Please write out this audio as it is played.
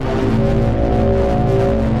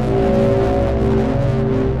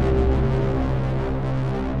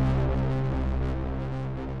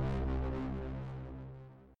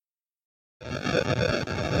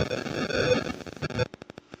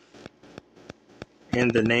In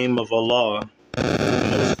the name of Allah,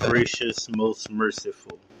 most gracious, most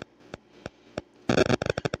merciful,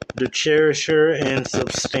 the cherisher and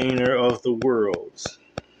sustainer of the worlds,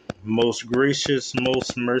 most gracious,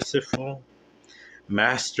 most merciful,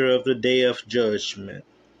 master of the day of judgment.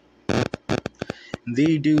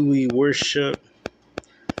 Thee do we worship,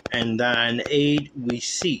 and thine aid we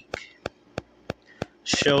seek.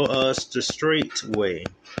 Show us the straight way,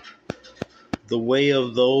 the way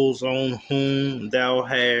of those on whom thou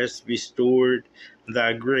hast bestowed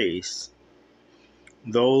thy grace,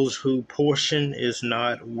 those whose portion is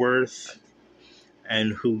not worth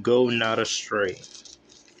and who go not astray.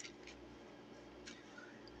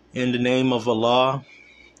 In the name of Allah,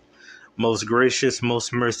 most gracious,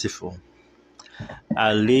 most merciful.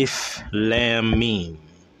 Alif Lam Mim.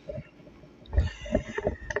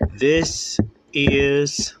 This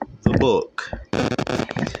is the book,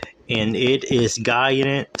 and it is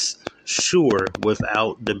guidance sure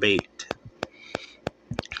without debate.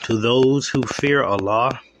 To those who fear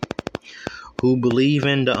Allah, who believe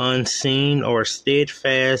in the unseen, are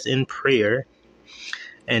steadfast in prayer,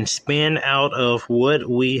 and spend out of what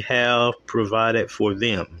we have provided for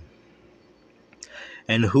them,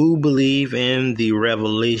 and who believe in the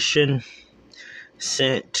revelation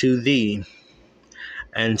sent to thee,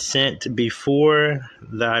 and sent before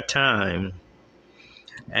thy time,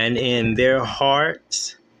 and in their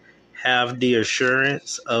hearts have the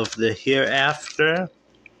assurance of the hereafter.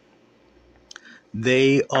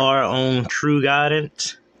 They are on true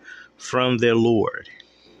guidance from their Lord,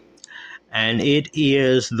 and it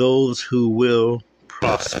is those who will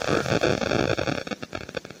prosper.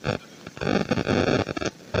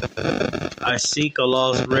 I seek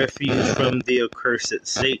Allah's refuge from the accursed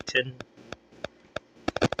Satan,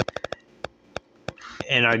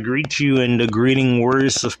 and I greet you in the greeting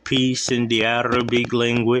words of peace in the Arabic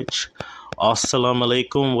language. Assalamu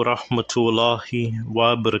alaikum wa rahmatullahi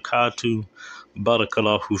wa barakatuh.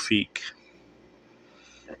 Barakallahu feek.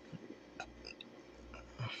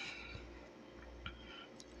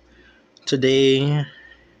 Today,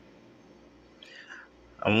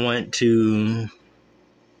 I want to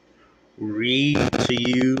read to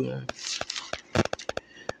you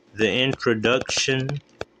the introduction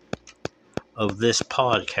of this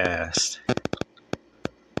podcast.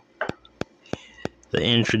 The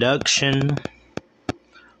introduction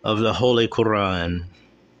of the Holy Quran.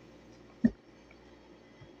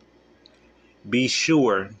 Be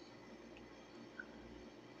sure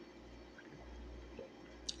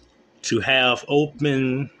to have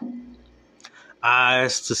open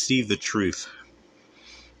eyes to see the truth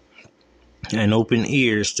and open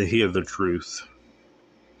ears to hear the truth.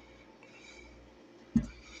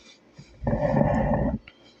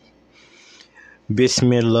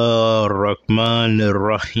 Bismillah ar-Rahman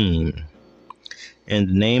ar-Rahim. In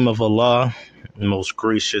the name of Allah, most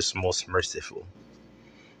gracious, most merciful.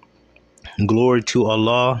 Glory to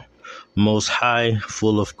Allah, most high,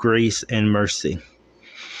 full of grace and mercy.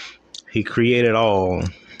 He created all,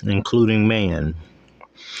 including man.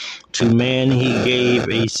 To man he gave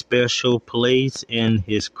a special place in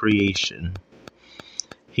his creation.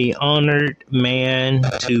 He honored man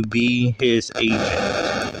to be his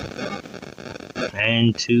agent,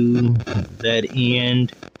 and to that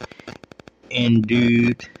end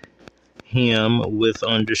endued him with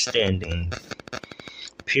understanding,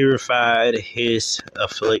 purified his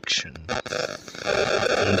affliction,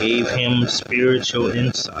 and gave him spiritual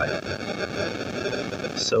insight,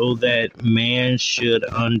 so that man should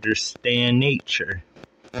understand nature,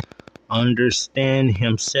 understand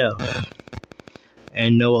himself,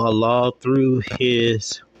 and know Allah through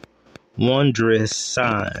his wondrous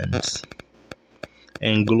signs,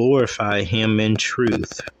 and glorify him in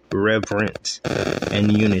truth, reverence,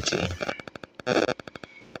 and unity.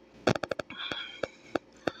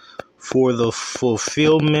 For the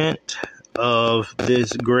fulfillment of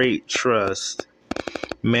this great trust,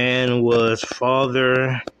 man was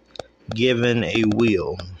further given a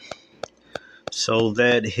will, so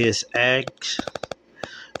that his acts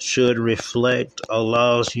should reflect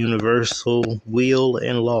Allah's universal will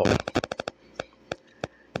and law,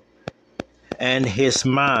 and his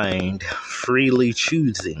mind, freely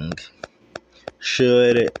choosing,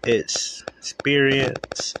 should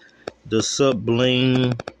experience the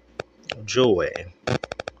sublime joy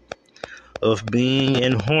of being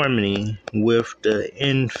in harmony with the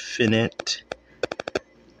infinite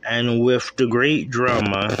and with the great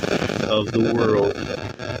drama of the world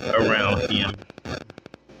around him,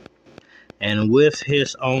 and with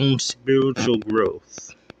his own spiritual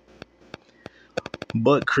growth.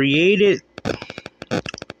 But created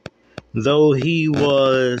Though he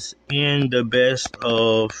was in the best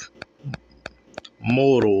of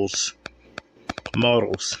models,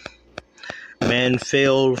 man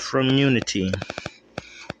fell from unity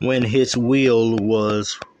when his will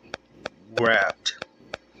was wrapped,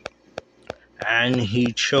 and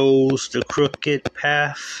he chose the crooked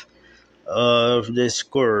path of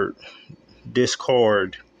discord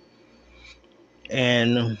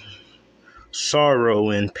and sorrow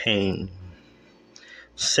and pain,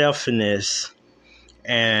 selfishness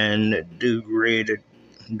and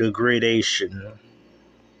degradation,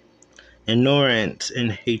 ignorance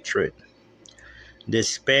and hatred,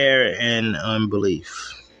 despair and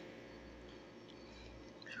unbelief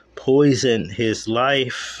poisoned his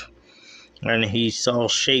life, and he saw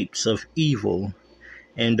shapes of evil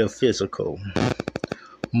in the physical,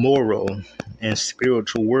 moral, and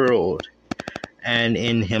spiritual world and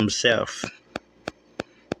in himself.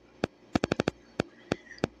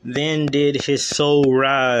 Then did his soul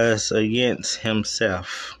rise against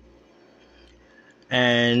himself,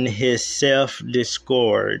 and his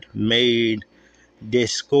self-discord made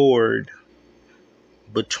discord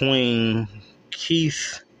between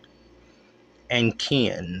kith and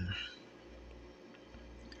kin.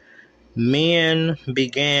 Men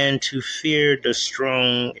began to fear the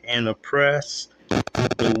strong and oppress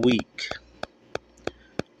the weak.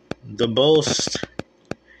 The boast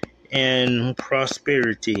in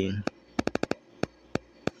prosperity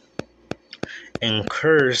and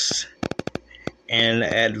curse in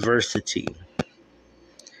adversity,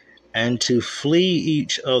 and to flee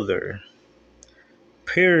each other,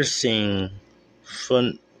 piercing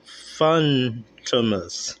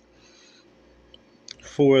phantoms.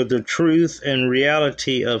 For the truth and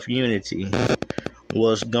reality of unity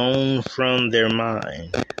was gone from their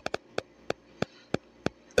mind.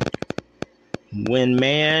 When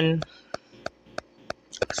man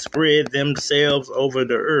spread themselves over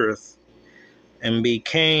the earth and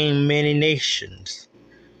became many nations,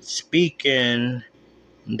 speaking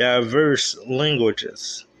diverse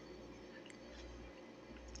languages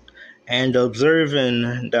and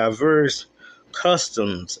observing diverse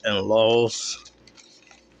customs and laws,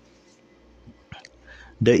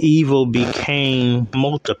 the evil became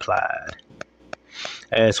multiplied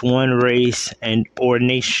as one race and or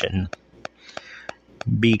nation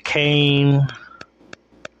became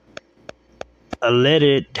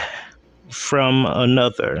alienated from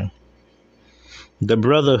another. The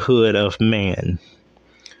brotherhood of man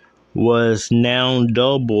was now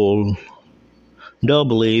doubly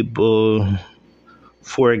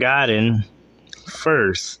forgotten,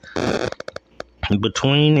 first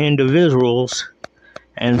between individuals,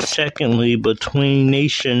 and secondly between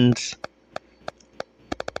nations.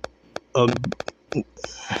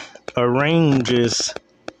 Arranges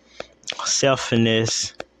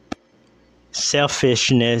selfishness,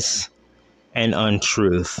 and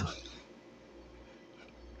untruth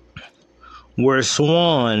were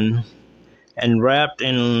sworn and wrapped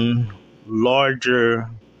in larger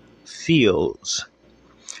fields,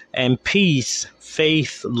 and peace,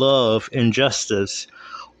 faith, love, and justice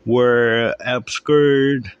were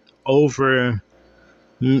obscured over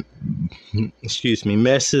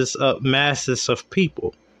masses of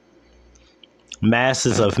people,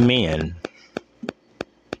 masses of men.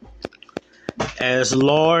 As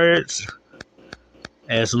large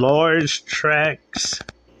tracts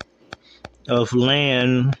of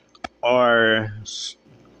land are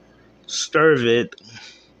starved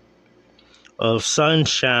of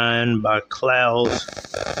sunshine by clouds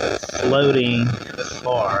floating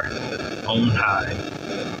far on high.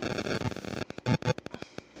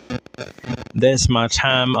 That's my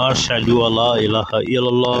time. Ashhadu alla ilaha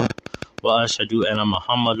illallah wa ashhadu anna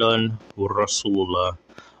Muhammadan Rasulullah.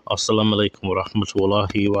 Assalamu alaikum wa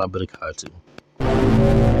rahmatullahi wa barakatuh.